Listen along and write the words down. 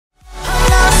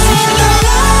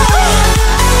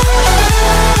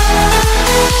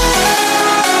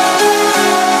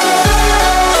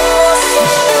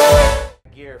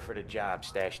job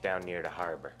stashed down near the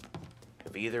harbor.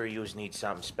 If either of yous need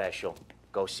something special,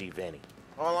 go see Vinny.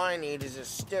 All I need is a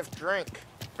stiff drink.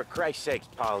 For Christ's sakes,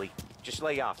 Polly, just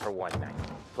lay off for one night,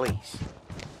 please.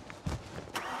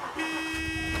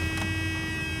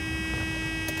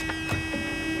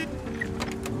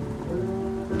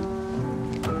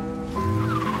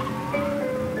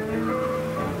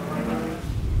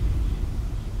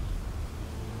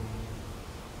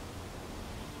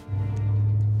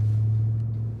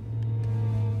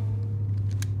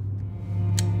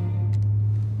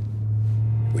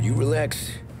 Will you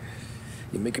relax?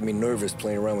 You're making me nervous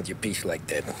playing around with your piece like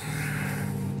that.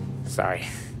 Sorry.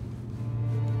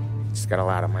 Just got a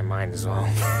lot on my mind is all.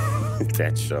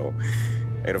 That's so.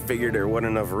 I'd have figured there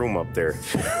wasn't enough room up there.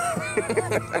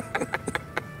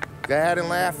 Go ahead and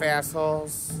laugh,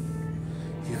 assholes.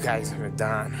 You guys are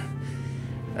done.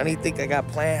 I don't even think I got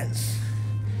plans.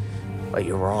 But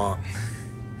you're wrong.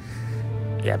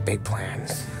 You got big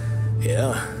plans.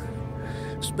 Yeah?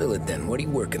 Spill it then. What are you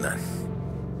working on?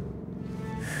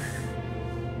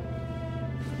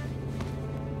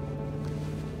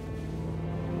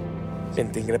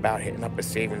 Been thinking about hitting up a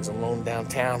savings and loan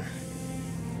downtown.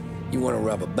 You want to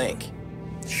rob a bank?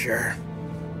 Sure.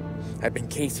 I've been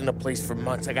casing the place for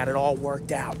months. I got it all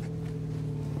worked out.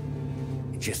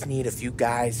 I just need a few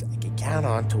guys I can count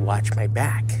on to watch my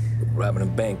back. Robbing a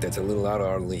bank, that's a little out of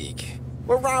our league.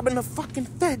 We're robbing the fucking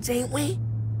feds, ain't we?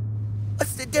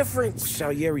 What's the difference?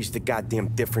 Salieri's the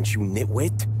goddamn difference, you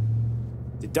nitwit.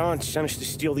 The Don sent us to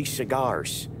steal these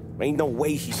cigars. Ain't no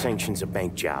way he sanctions a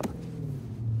bank job.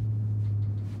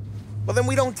 Well, then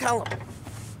we don't tell them.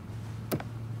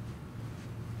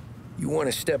 You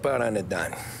want to step out on the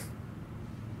Don?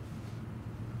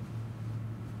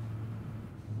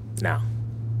 No.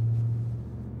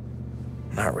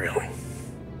 Not really.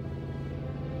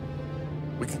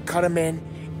 We can cut him in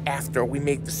after we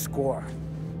make the score.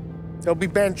 He'll be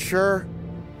bent, sure,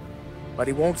 but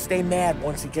he won't stay mad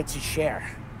once he gets his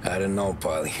share. I don't know,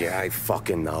 Polly. Yeah, I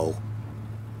fucking know.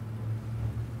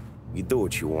 You do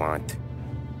what you want.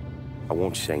 I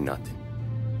won't say nothing.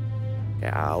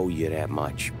 Yeah, I owe you that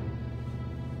much.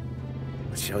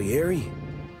 But Salieri,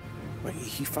 when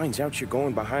he finds out you're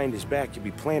going behind his back, you'll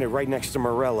be planted right next to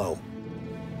Morello.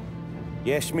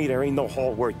 You ask me, there ain't no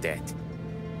haul worth that.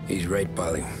 He's right,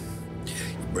 Polly. You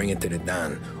bring it to the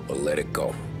Don or let it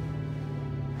go.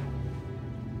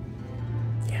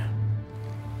 Yeah.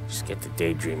 Just get to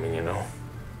daydreaming, you know.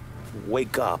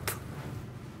 Wake up.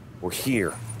 We're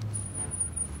here.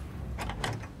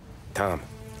 Tom,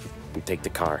 you take the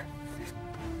car.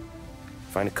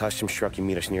 Find a customs truck and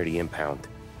meet us near the impound.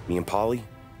 Me and Polly,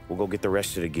 we'll go get the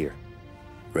rest of the gear.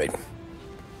 Right.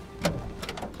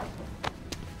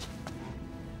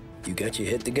 You got your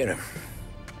head together?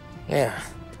 Yeah.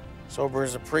 Sober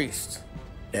as a priest.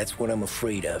 That's what I'm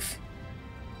afraid of.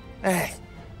 Hey,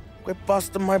 quit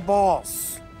busting my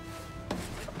balls.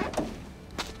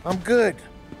 I'm good.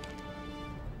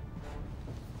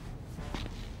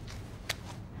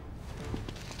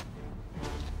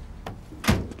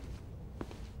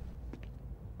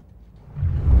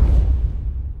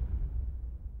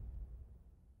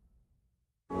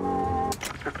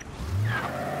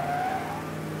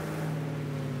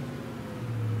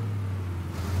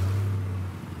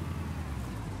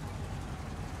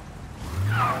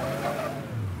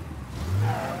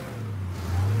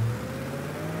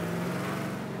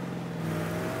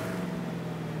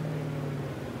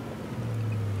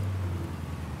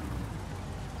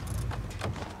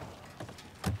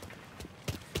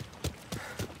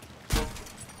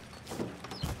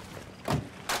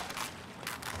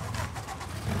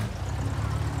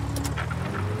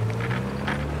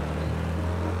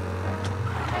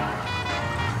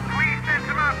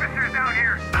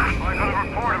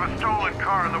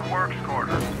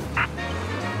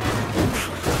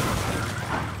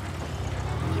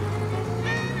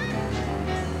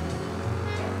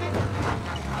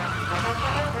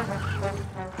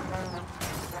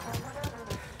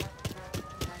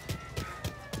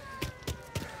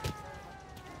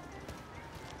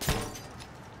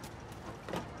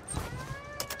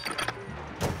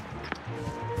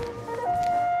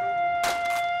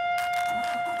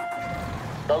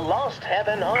 The Lost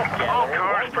Heaven Art Gallery. All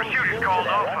cars, pursuit is called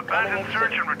off. Abandon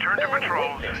search and return to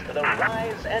patrols. Witness to the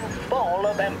rise and fall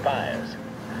of empires.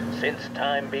 Since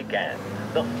time began,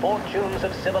 the fortunes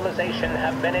of civilization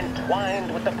have been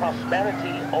entwined with the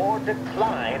prosperity or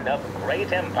decline of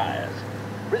great empires.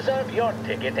 Reserve your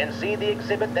ticket and see the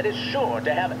exhibit that is sure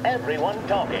to have everyone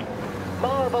talking.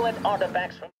 Marvel at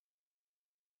artifacts from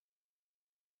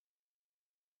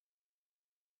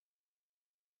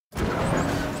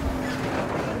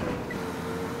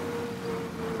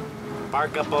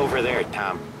Park up over there,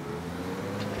 Tom.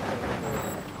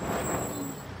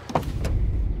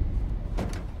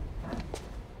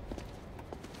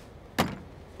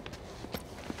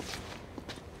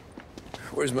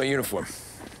 Where's my uniform?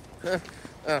 This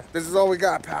is all we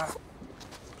got, pal.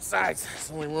 Besides,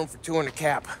 there's only room for 2 in the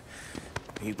cab.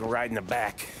 You can ride in the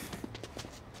back.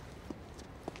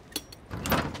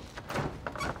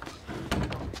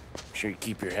 Make sure you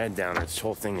keep your head down or this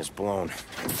whole thing is blown.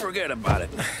 Forget about it.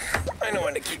 I know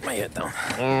when to keep my head down.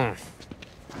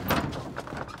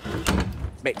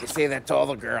 Bet you say that to all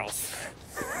the girls.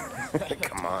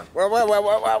 Come on.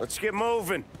 Well. Let's get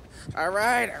moving. All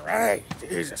right.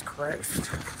 Jesus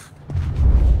Christ.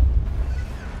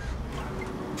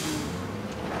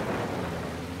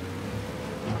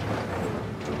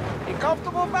 You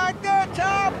comfortable back there,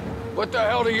 Tom? What the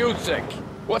hell do you think?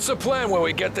 What's the plan when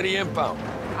we get to the impound?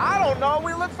 I don't know.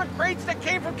 We look for crates that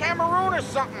came from Cameroon or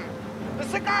something. The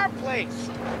cigar place.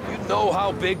 You know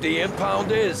how big the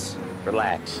impound is?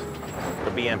 Relax.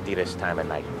 It'll be empty this time of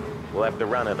night. We'll have the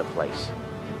run of the place.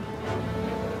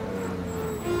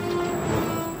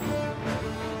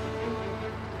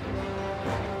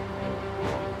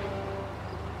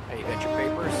 Hey, you got your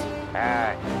papers?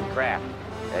 Crap.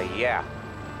 Yeah.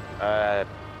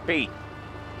 Pete,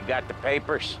 you got the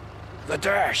papers? The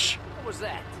dash. What was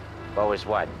that? What was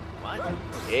what? What?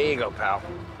 Here you go, pal.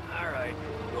 All right,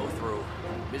 go through.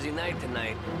 Busy night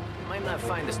tonight. Might not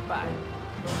find a spot.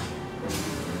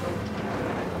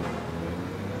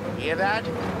 Hear that?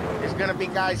 There's gonna be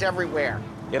guys everywhere.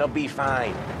 It'll be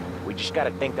fine. We just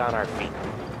gotta think on our feet.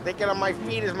 Thinking on my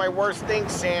feet is my worst thing,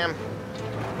 Sam.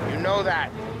 You know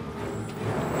that.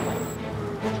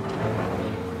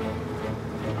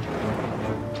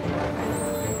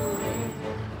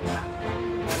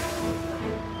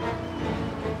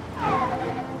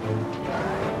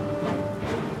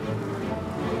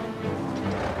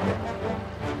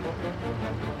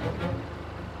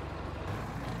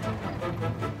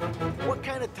 What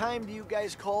kind of time do you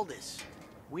guys call this?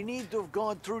 We need to have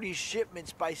gone through these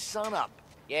shipments by sunup.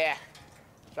 Yeah.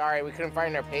 Sorry, we couldn't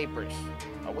find our papers.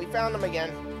 But we found them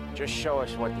again. Just show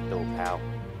us what to do, pal.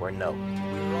 We're no.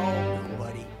 We're all new,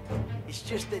 buddy. It's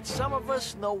just that some of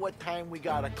us know what time we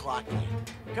gotta clock in.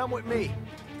 Come with me.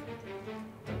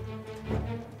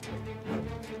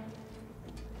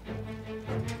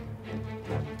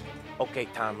 Okay,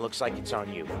 Tom, looks like it's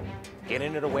on you. Get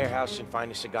into the warehouse and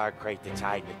find a cigar crate that's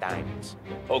hiding the diamonds.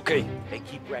 Okay. They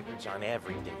keep records on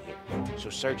everything here, so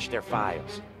search their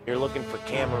files. You're looking for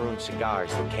Cameroon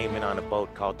cigars that came in on a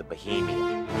boat called the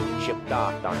Bohemian. Shipped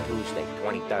docked on Tuesday,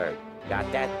 23rd.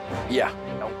 Got that? Yeah.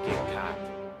 Don't get caught.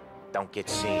 Don't get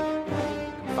seen.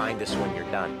 Come find us when you're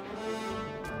done.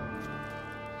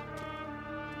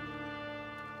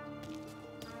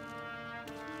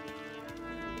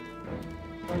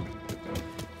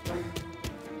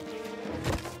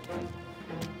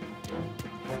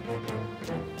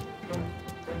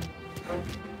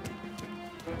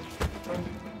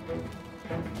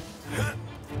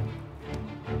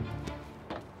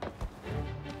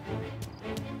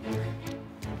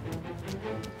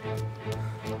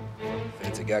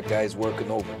 Fancy got guys working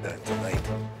overtime tonight.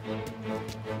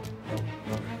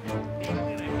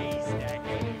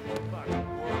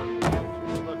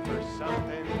 Look for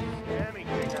something,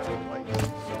 anything out of place.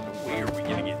 Where are we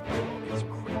gonna get all these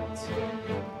crates?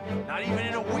 Not even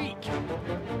in a week.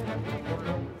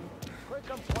 Quit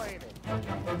complaining.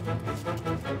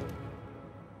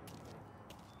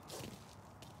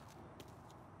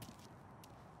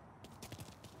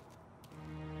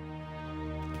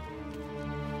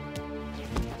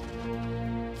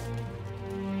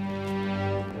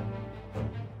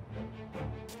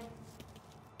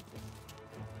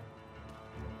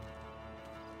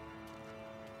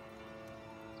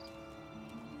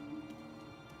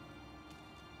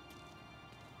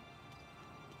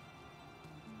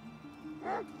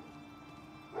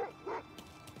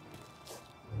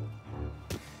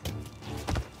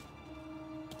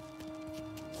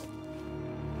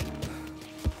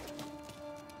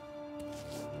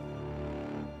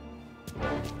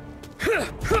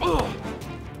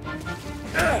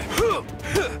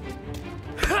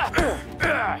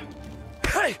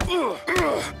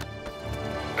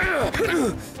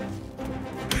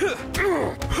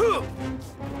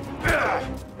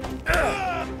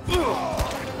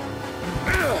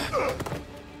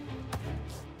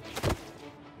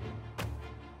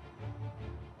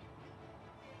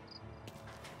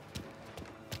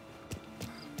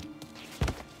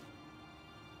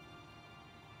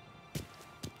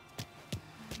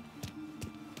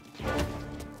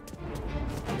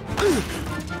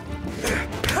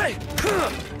 Hey!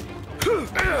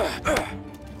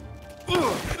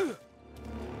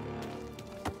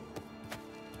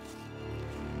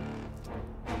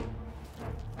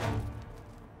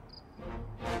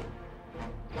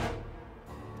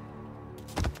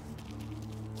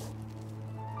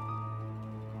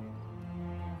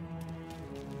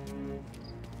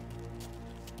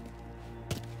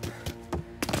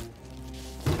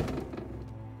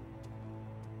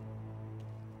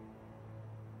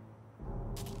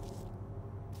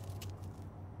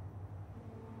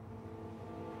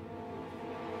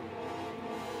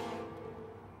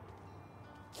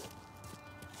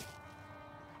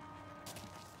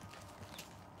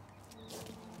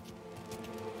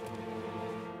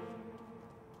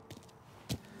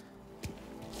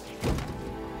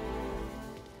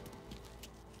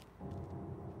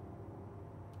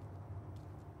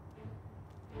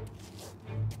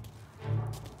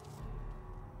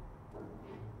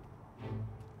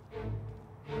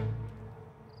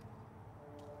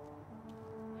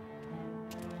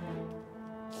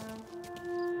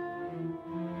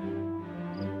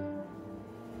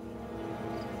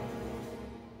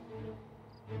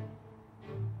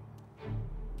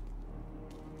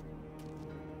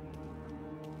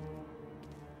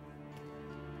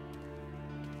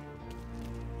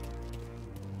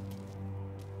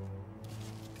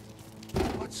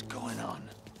 What's going on?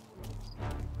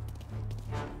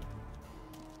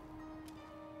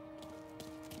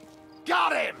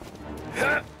 Got him!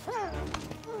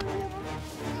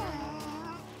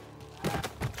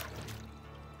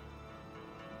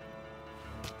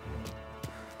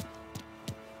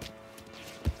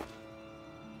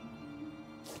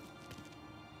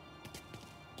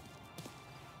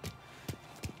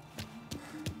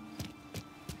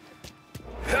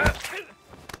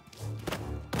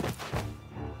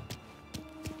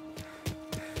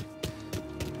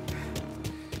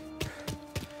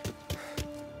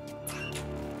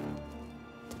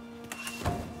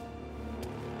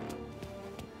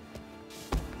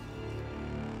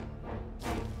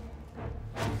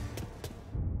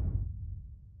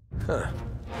 Huh.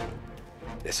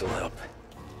 This'll help.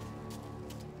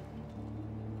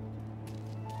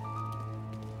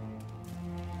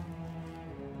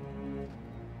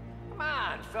 Come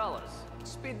on, fellas.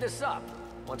 Speed this up.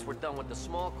 Once we're done with the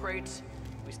small crates,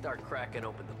 we start cracking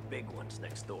open the big ones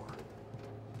next door.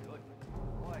 Good.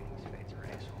 Boy, these feds are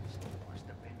assholes. Must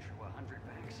have been through 100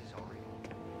 vaxes already.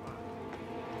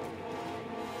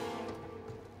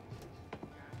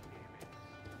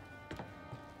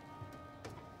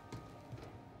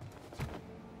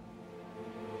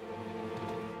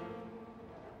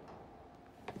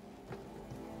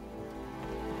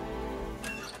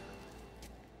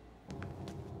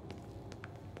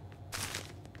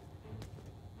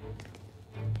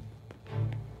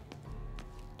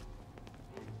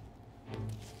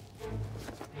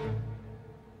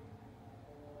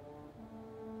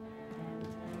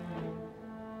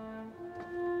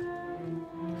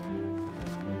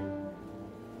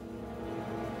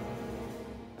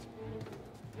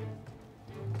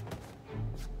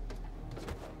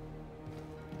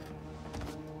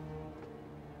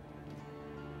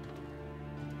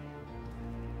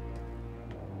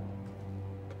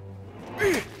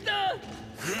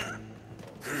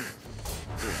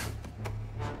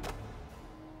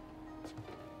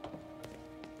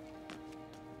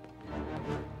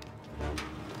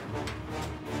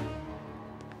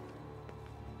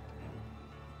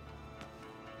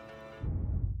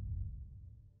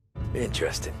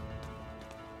 Interesting.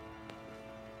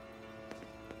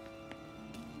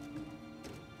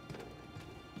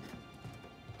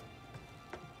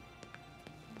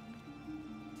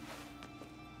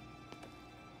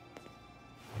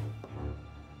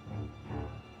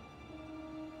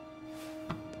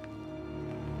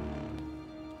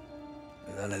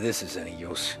 None of this is any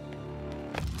use.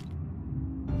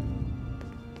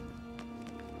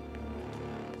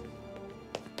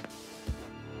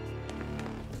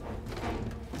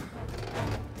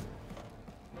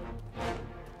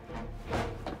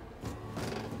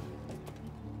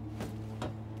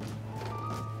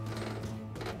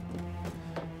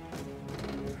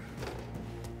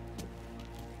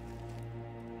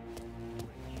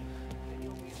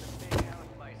 You'll be in the big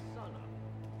house by sunup.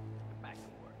 Get back to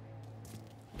work.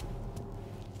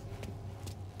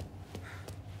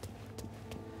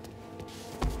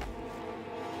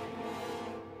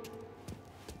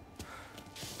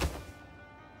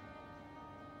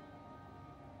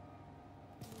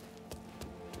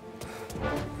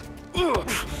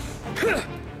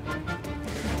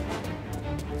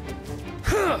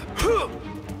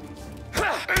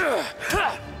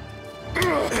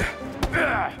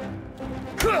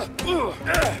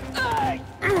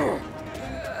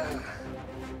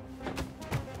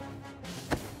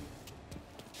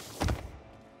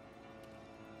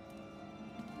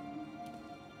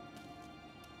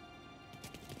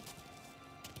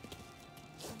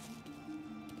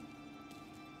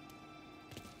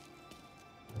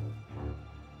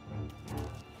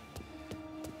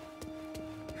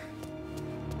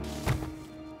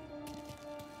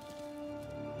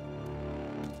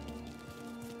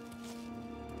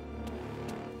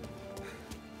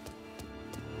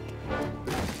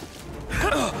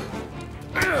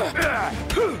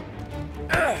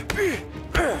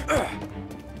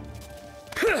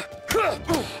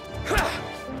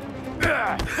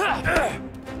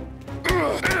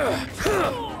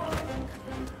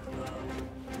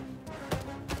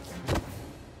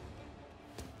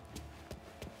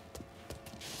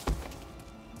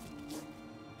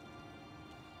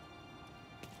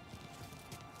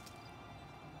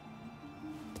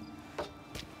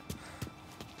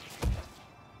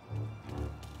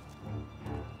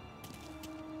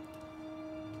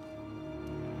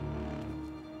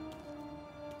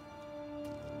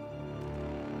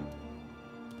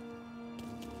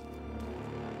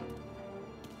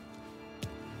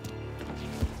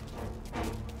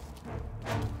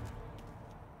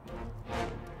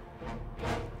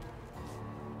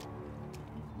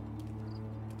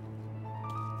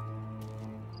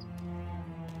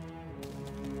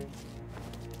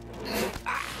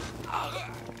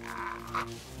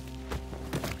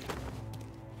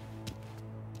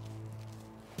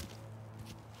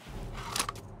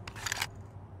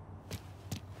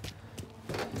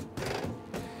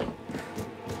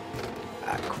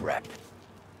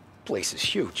 Place is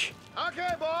huge. Okay,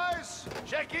 boys.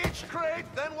 Check each crate,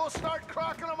 then we'll start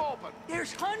cracking them open.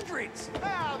 There's hundreds!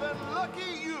 Yeah, then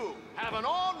lucky you. Having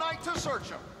all night to search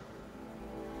them.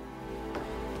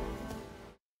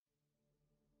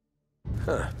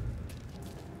 Huh.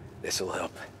 This'll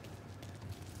help.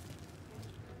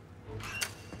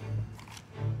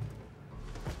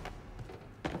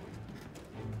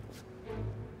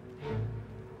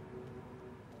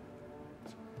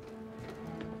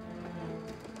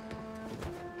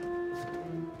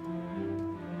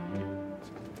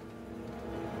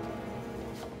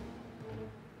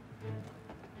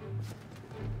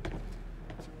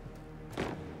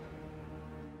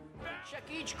 Check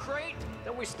each crate,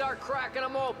 then we start cracking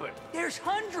them open. There's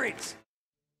hundreds!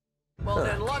 Well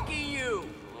then, lucky you.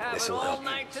 Having This'll all help.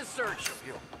 night to search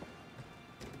them.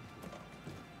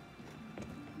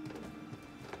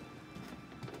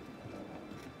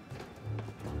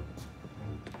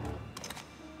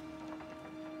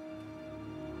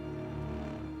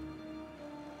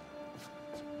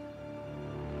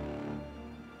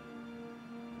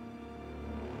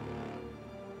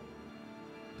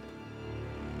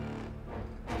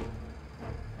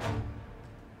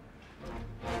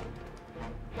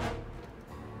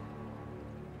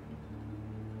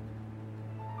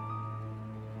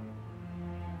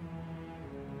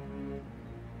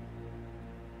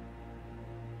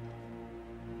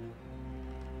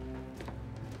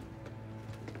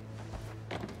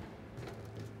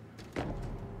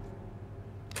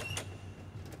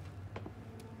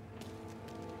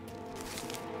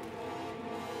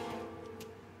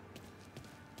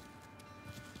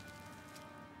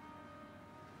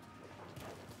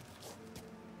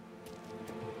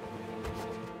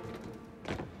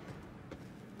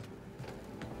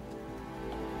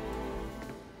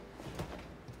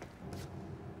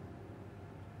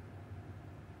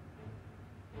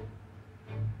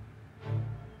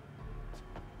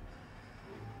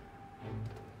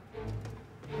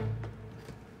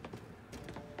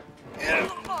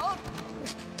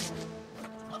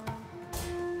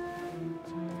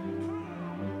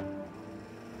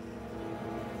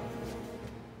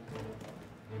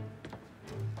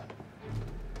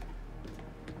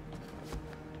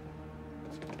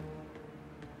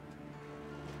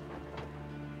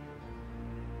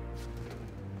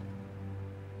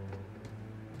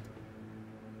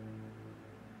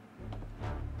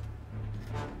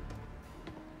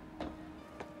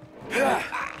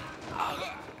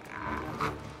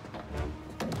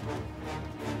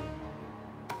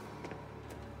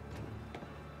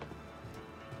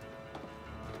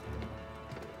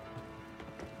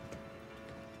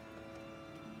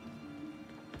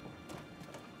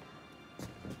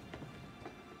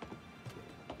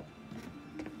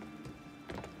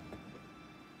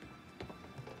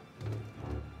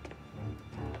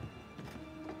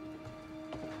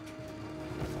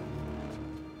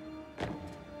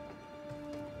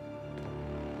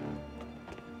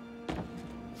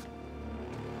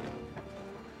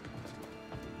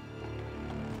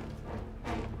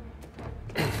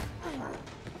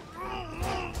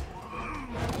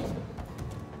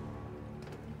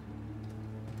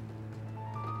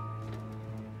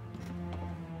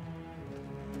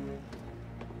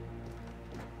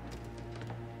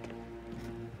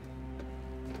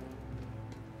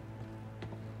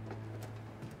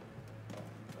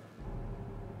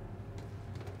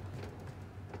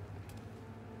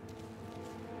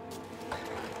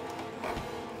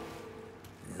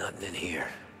 Nothing in here.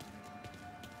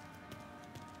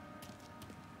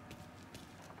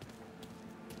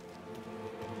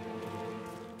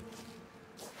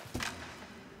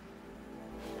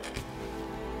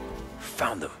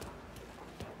 Found them.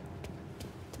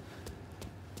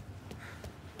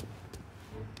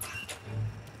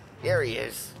 There he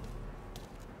is.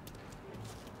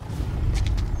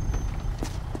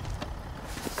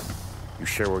 You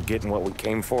sure we're getting what we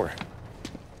came for?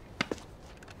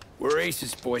 We're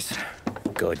aces, boys.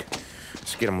 Good.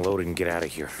 Let's get them loaded and get out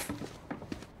of here.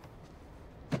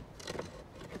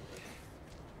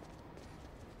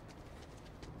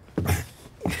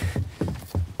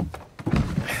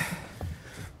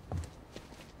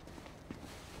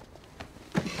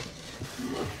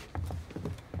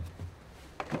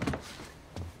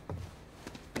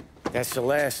 That's the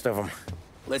last of them.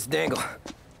 Let's dangle.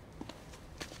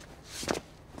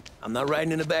 I'm not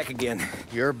riding in the back again.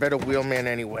 You're a better wheelman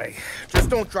anyway. Just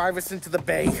don't drive us into the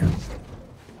bay.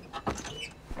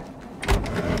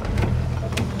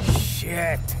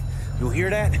 Shit. You hear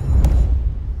that?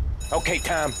 Okay,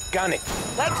 Tom, gun it.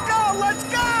 Let's go! Let's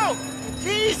go!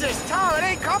 Jesus, Tom, it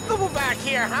ain't comfortable back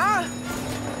here, huh?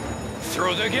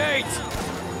 Through the gate!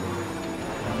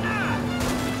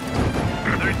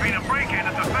 been a break-in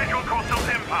at the Federal Customs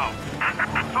impound.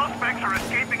 Suspects are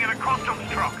escaping in a customs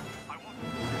truck.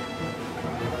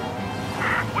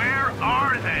 Where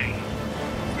are they?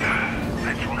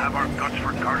 Let's will have our guts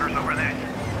for garters over this.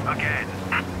 Again.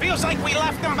 Feels like we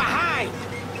left them behind.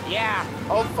 Yeah,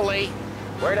 hopefully.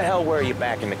 Where the hell were you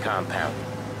back in the compound?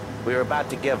 We were about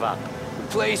to give up. The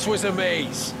place was a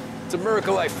maze. It's a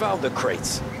miracle I found the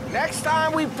crates. Next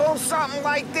time we pull something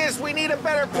like this, we need a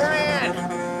better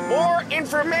plan. More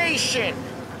information.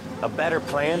 A better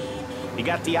plan? He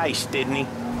got the ice, didn't he?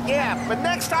 Yeah, but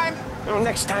next time... Well,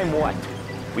 next time what?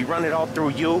 We run it all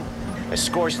through you?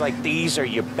 Scores like these are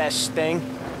your best thing?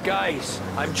 Guys,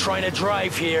 I'm trying to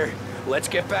drive here. Let's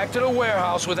get back to the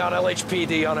warehouse without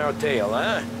LHPD on our tail,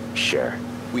 huh? Sure.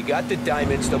 We got the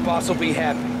diamonds, the boss will be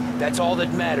happy. That's all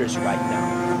that matters right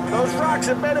now. Those rocks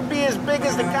had better be as big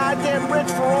as the goddamn bridge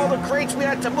for all the crates we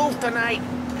had to move tonight.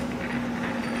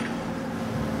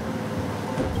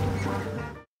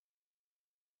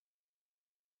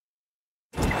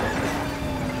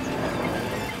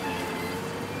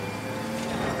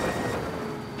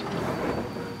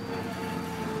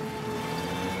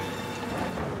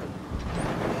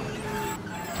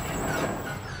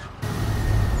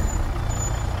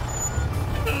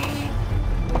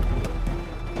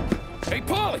 Hey,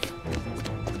 Paulie!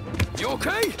 You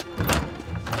okay?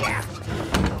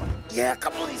 Yeah, a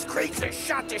couple of these crates are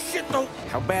shot to shit, though.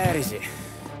 How bad is it?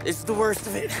 It's the worst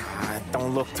of it. It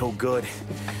don't look too good.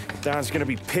 Don's gonna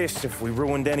be pissed if we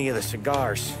ruined any of the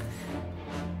cigars.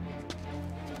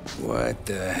 What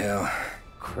the hell?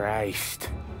 Christ.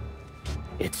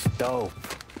 It's dope.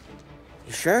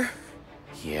 You sure?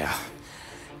 Yeah,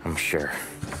 I'm sure.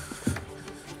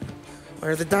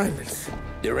 Where are the diamonds?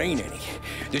 There ain't any.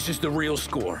 This is the real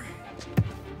score.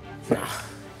 No.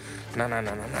 No.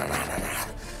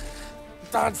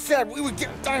 Don said we would get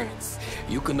diamonds.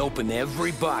 You can open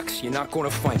every box. You're not gonna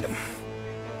find them.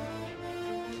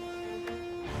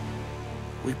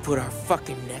 We put our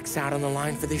fucking necks out on the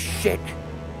line for this shit.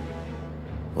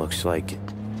 Looks like it.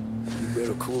 You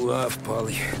better cool off,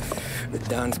 Paulie. The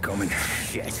Don's coming.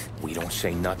 Shit. We don't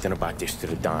say nothing about this to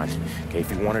the Don. Okay, if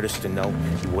he wanted us to know,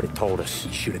 he would have told us.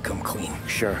 He should have come clean.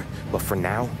 Sure, but for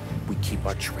now, we keep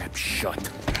our trap shut.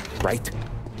 Right?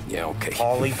 Yeah, okay.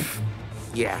 Paulie?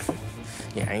 Yeah,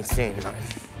 I ain't saying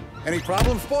nothing. Any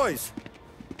problems, boys?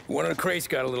 One of the crates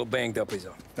got a little banged up, is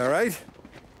all. All right.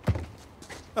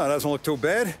 Oh, doesn't look too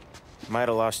bad. Might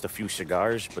have lost a few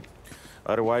cigars, but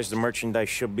otherwise the merchandise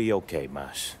should be okay,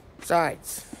 Mas.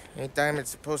 Besides, ain't diamonds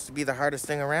supposed to be the hardest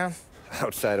thing around?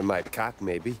 Outside of my cock,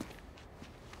 maybe.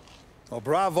 Well,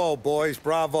 bravo, boys,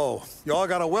 bravo. You all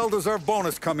got a well-deserved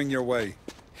bonus coming your way.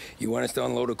 You want us to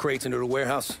unload the crates into the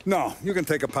warehouse? No, you can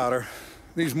take a powder.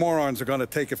 These morons are gonna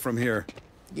take it from here.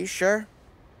 You sure?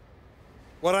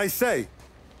 What'd I say?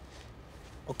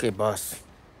 Okay, boss.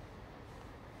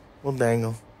 We'll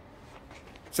dangle.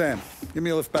 Sam, give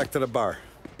me a lift back to the bar.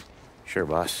 Sure,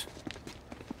 boss.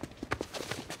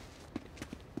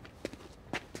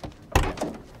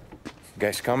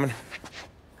 Guys coming?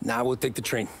 Nah, we'll take the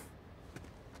train.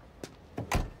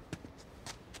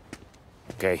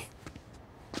 Okay.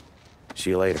 See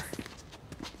you later.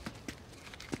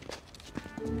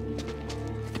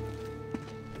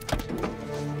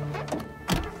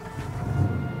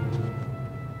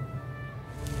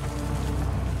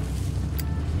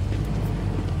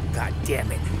 God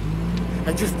damn it.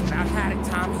 I just about had it,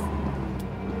 Tommy.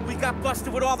 We got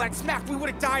busted with all that smack, we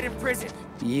would have died in prison.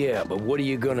 Yeah, but what are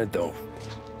you gonna do?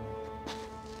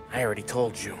 I already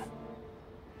told you.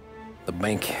 The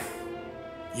bank.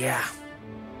 Yeah.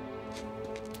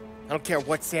 I don't care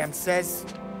what Sam says.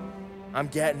 I'm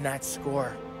getting that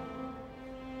score.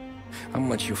 How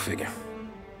much you figure?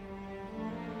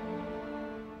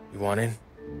 You want in?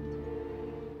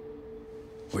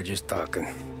 We're just talking.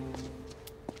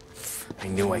 I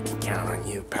knew I could count on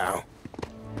you, pal.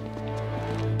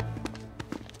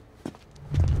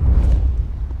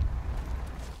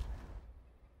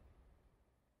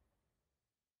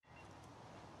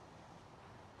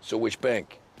 So which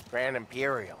bank? Grand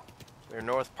Imperial. Where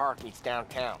North Park meets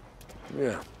downtown.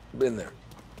 Yeah, been there.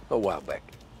 A while back.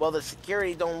 Well, the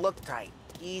security don't look tight.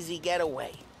 Easy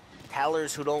getaway.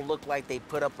 Tellers who don't look like they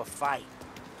put up a fight.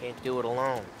 Can't do it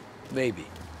alone. Maybe.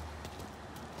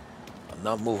 I'm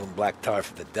not moving black tar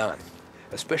for the Don.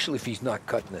 Especially if he's not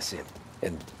cutting us in.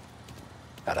 And...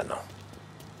 I don't know.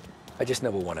 I just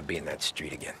never want to be in that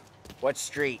street again. What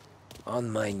street? On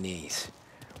my knees.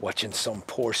 Watching some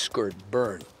poor skirt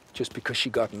burn. Just because she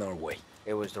got in our way.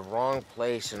 It was the wrong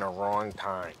place and the wrong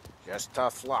time. Just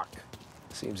tough luck.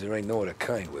 Seems there ain't no other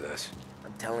kind with us.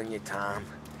 I'm telling you, Tom.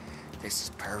 This is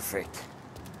perfect.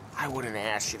 I wouldn't have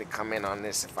asked you to come in on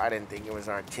this if I didn't think it was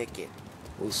our ticket.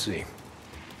 We'll see.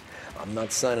 I'm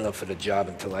not signing up for the job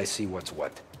until I see what's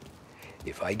what.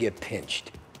 If I get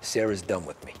pinched, Sarah's done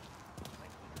with me.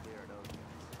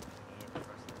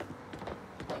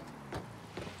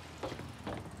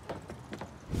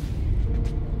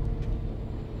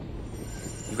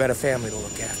 You got a family to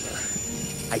look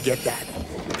after. I get that.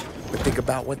 But think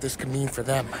about what this could mean for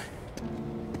them.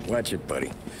 Watch it,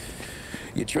 buddy.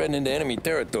 You're treading into enemy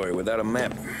territory without a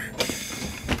map.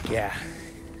 Yeah.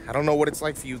 I don't know what it's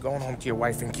like for you going home to your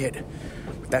wife and kid.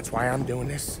 But that's why I'm doing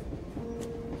this.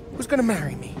 Who's gonna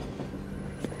marry me?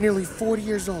 Nearly 40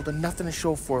 years old and nothing to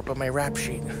show for it but my rap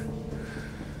sheet.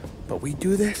 But we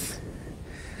do this,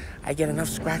 I get enough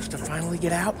scratch to finally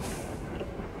get out?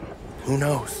 Who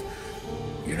knows?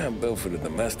 You're not built for the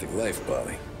domestic life,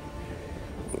 Bobby.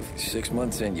 6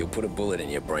 months in, you'll put a bullet in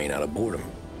your brain out of boredom.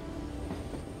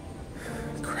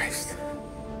 Christ.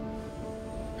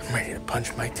 I'm ready to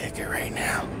punch my ticket right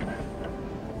now.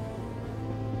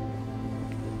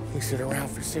 We sit around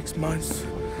for 6 months,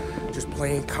 just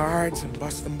playing cards and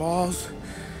busting balls,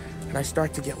 and I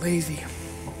start to get lazy.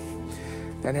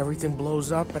 Then everything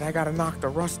blows up, and I gotta knock the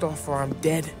rust off or I'm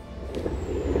dead.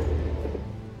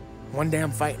 One day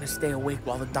I'm fighting to stay awake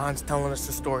while the Don's telling us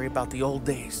a story about the old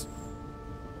days.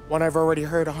 One I've already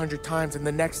heard 100 times, and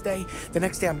the next day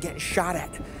I'm getting shot at,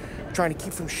 trying to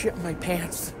keep from shitting my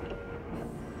pants.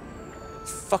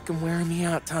 It's fucking wearing me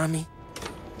out, Tommy.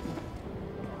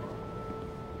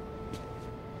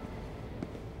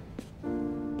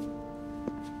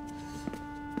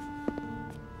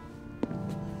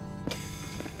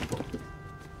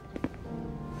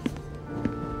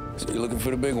 So you're looking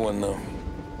for the big one, though?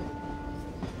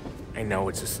 I know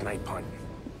it's a snipe hunt.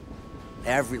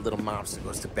 Every little mobster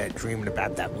goes to bed dreaming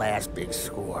about that last big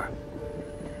score.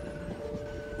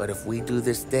 But if we do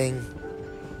this thing,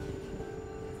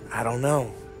 I don't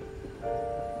know.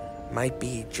 Might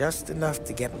be just enough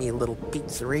to get me a little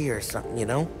pizzeria or something, you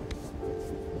know?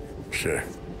 Sure.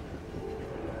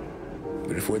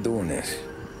 But if we're doing this,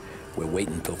 we're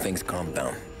waiting until things calm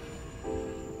down.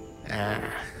 Ah,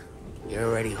 you're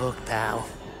already hooked, pal.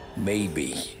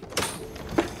 Maybe.